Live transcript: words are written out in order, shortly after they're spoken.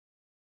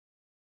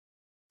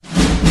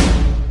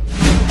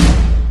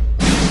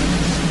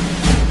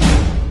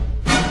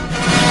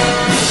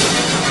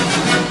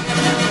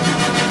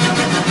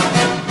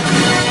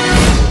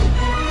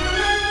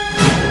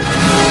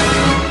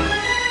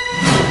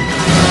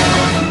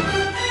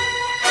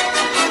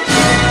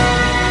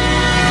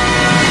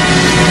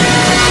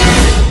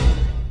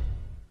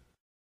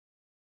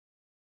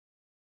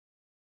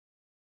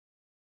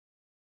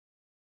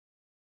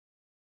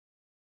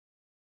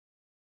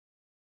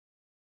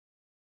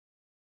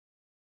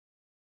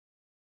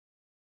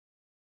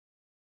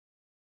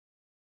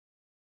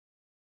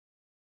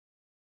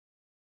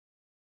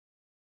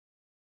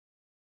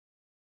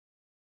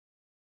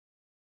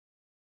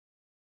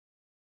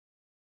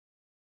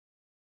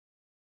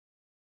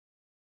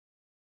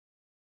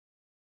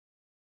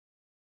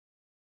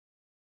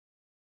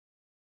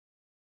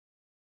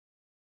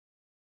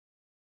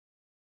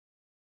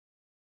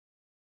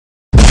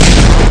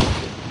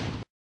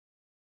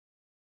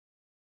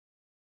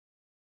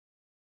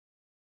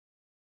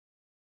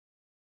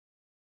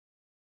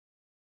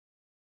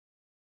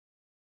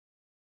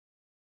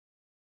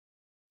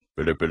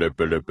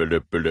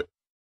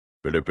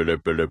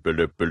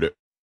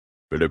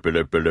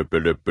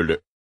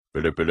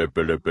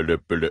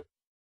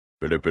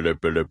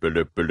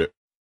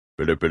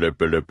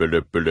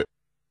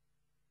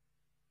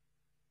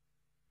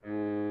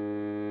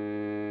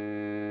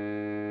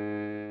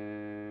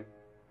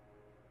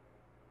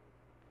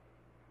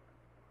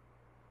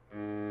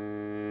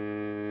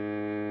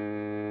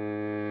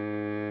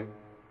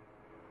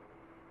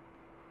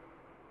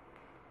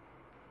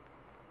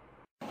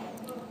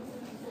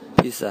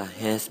Pizza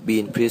has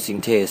been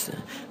presented,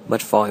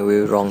 but for a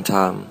very long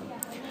time.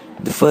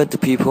 The first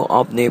people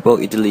of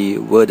Naples, Italy,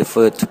 were the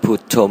first to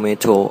put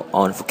tomato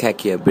on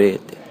focaccia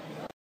bread.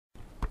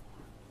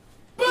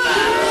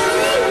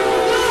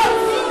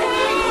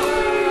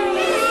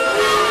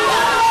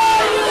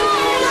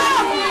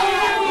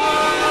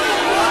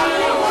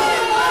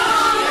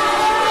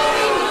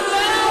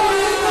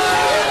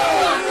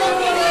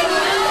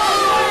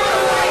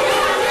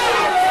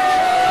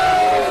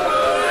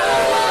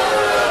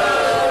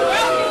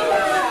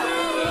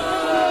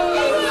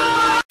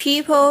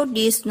 People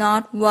did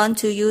not want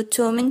to use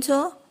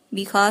tomato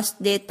because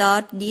they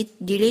thought this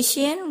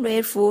delicious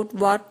red food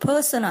was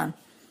personal.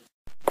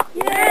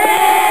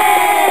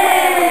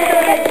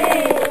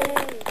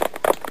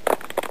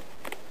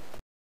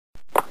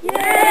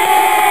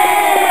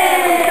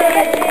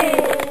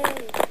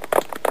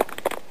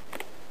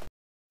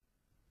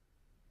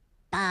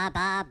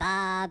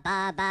 Banana,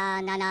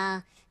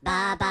 banana,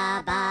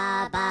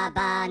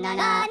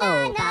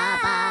 oh, banana.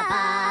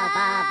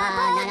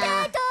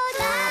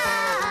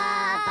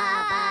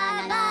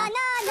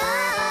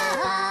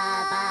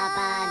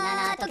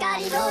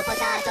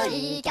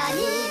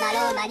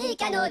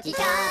 Manica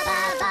nautica,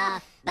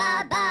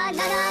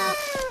 banana,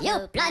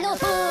 yo plano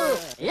fu,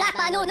 la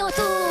pano no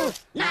tu,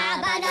 ma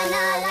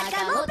banana, la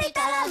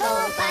camopita la mo,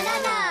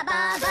 banana,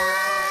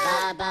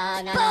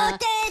 banana,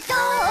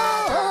 potato,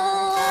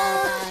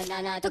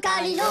 banana,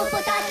 tocali no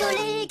potato,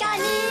 li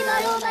cani,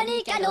 malo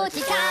manica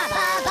nautica,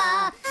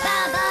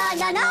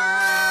 banana,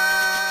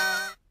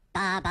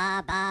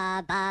 banana,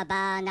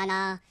 banana,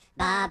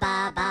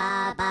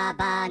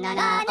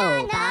 oh,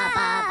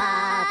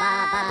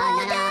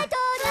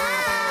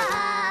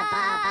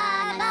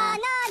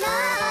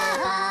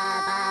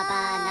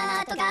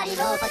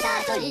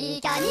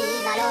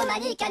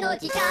 manica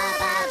nautica,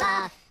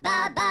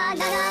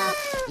 banana,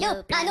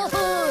 yo plano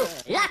fu,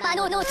 la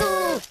pano no tu,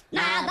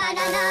 ma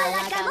banana,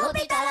 la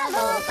camopita la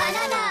mo,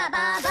 banana,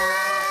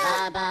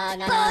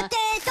 banana,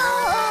 potato,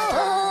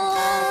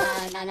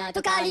 banana,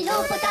 tocali no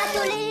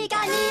potato, li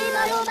cani,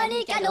 malo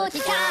manica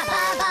nautica,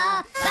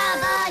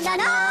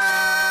 banana,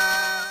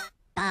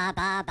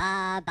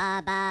 banana,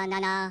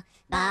 banana,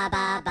 oh,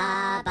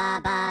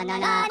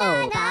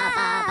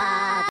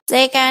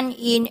 Second,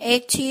 in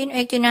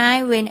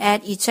 1889, when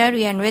an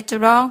Italian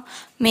restaurant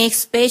made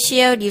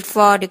special dish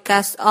for the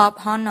guests of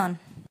honor.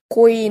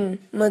 Queen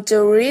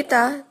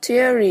Margherita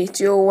Thierry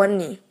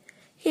Giovanni.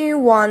 He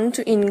wanted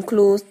to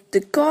include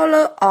the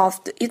color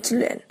of the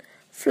Italian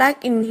flag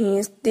in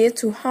his dish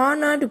to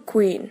honor the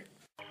Queen.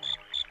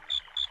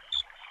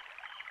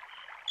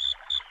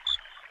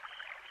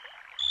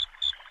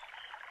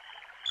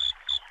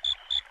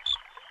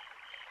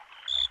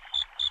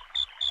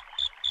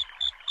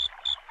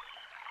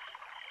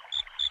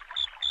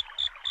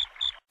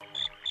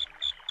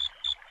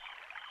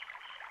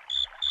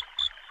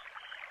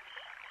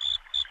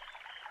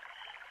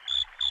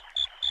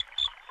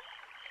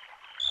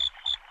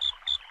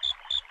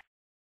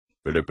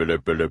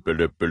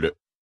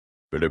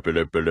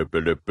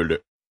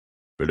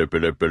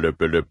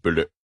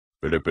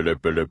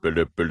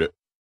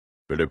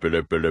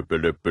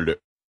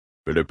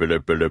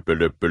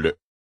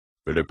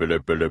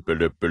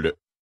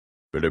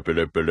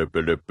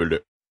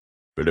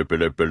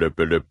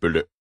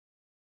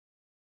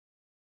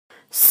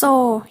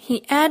 So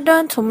he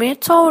added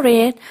tomato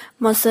red,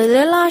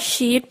 mozzarella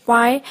cheese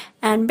white,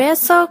 and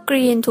basil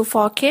green to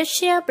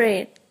focaccia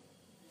bread.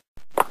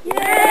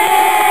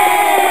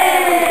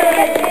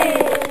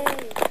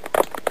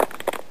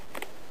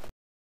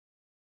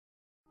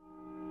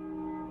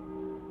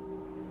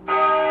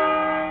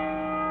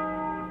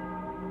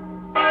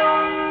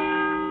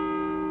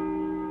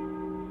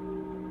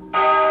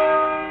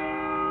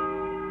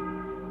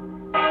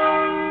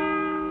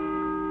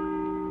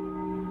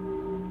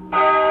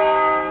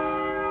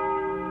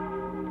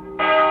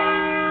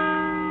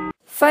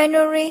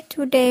 Finally,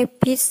 today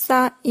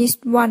pizza is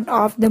one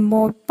of the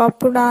most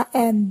popular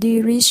and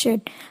delicious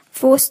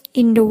foods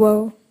in the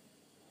world.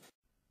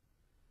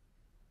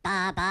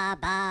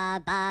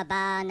 Banana,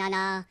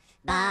 banana,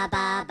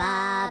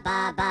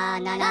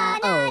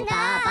 oh,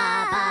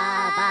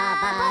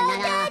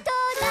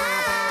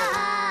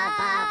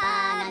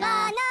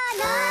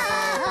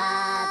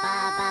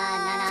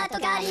 banana,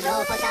 tocali no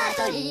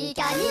potato, li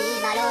cani,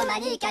 malo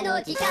manica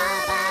nautica,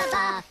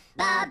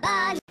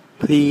 banana.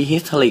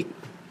 Prehistoric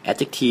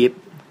adjective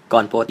ก่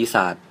อนประวัติศ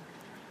าสตร์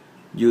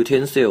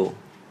utensil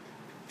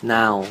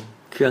noun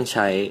เครื่องใ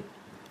ช้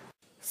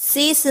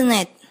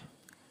Seasoned,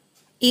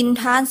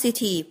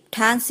 intransitive,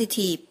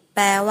 transitive, แป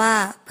ลว่า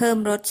เพิ่ม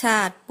รสชา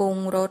ติปรุง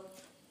รส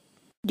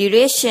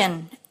Delicious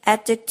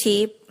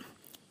adjective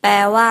แปล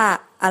ว่า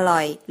อร่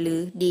อยหรือ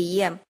ดีเ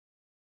ยี่ยม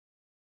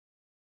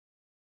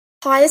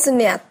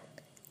Poisonous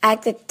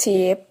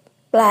adjective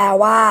แปล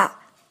ว่า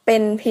เป็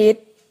นพิษ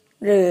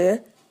หรือ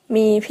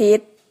มีพิษ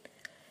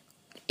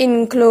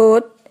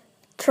Include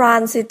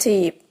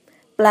transitive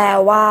แปล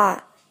ว่า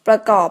ประ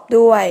กอบ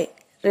ด้วย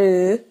หรื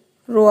อ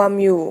รวม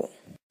อยู่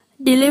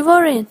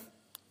Delivering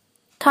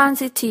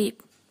transitive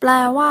แปล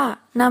ว่า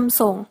นำ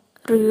ส่ง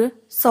หรือ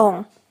ส่ง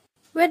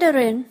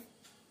Veteran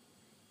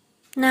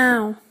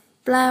Noun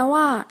แปล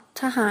ว่า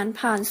ทหาร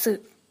ผ่านศึก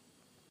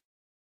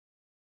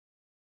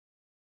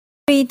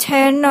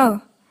Returner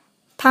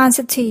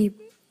transitive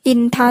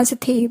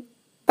intransitive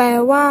แปล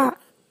ว่า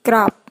ก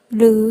ลับ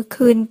หรือ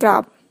คืนกลั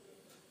บ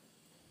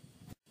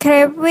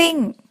Craving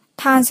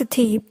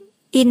transitive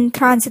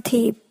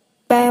intransitive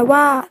แปล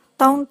ว่า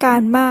ต้องกา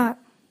รมาก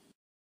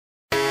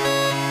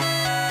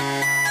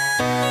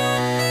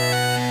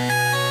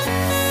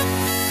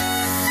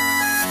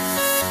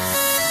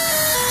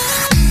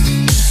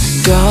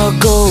Dog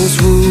goes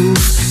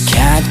woof,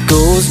 cat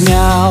goes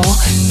meow,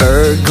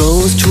 bird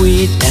goes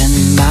tweet, and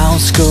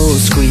mouse goes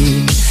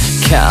squeak.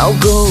 Cow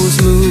goes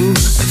moo,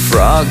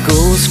 frog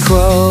goes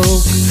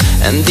croak,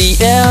 and the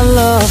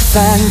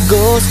elephant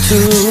goes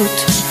toot.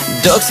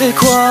 Ducks say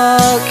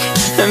quack,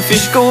 and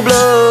fish go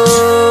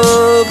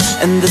blub,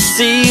 and the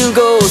seal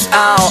goes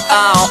ow,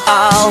 ow,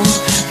 ow.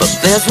 But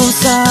there's one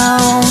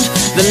sound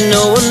that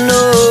no one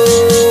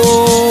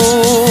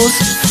knows.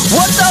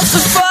 What does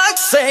the fox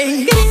say?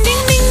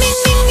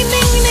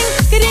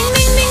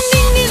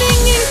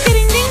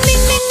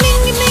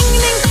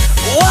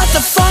 What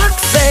the fox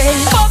say?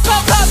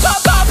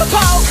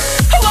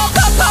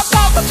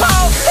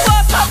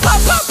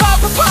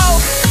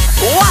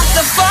 What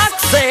the fox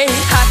say?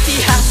 Happy,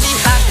 happy,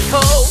 happy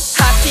ho.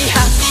 Happy,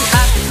 happy,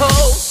 happy ho.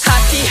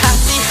 Happy,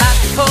 happy,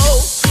 happy ho.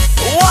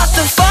 What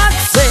the fox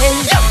say?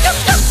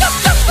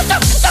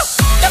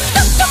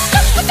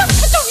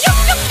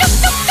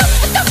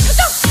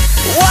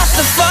 What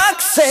the fox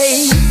say?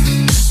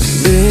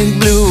 Big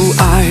blue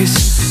eyes,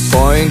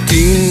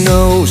 pointy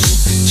nose,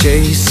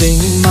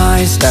 chasing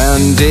mice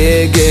and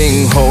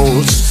digging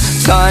holes.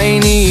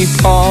 Tiny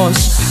paws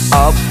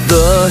up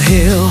the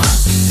hill.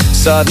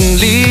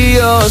 Suddenly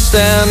you're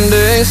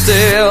standing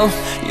still.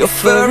 Your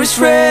fur is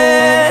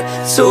red,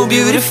 so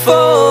beautiful,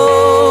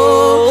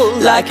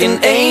 like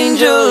an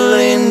angel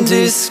in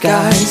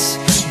disguise.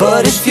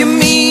 But if you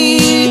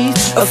meet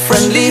a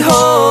friendly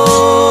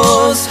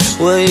horse,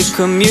 will you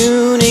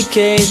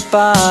communicate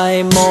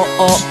by more?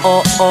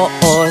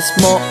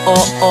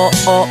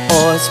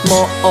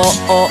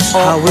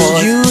 How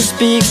will you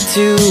speak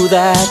to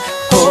that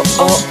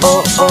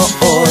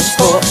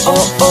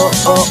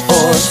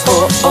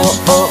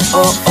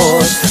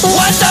horse?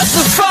 What does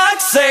the fox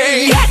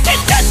say?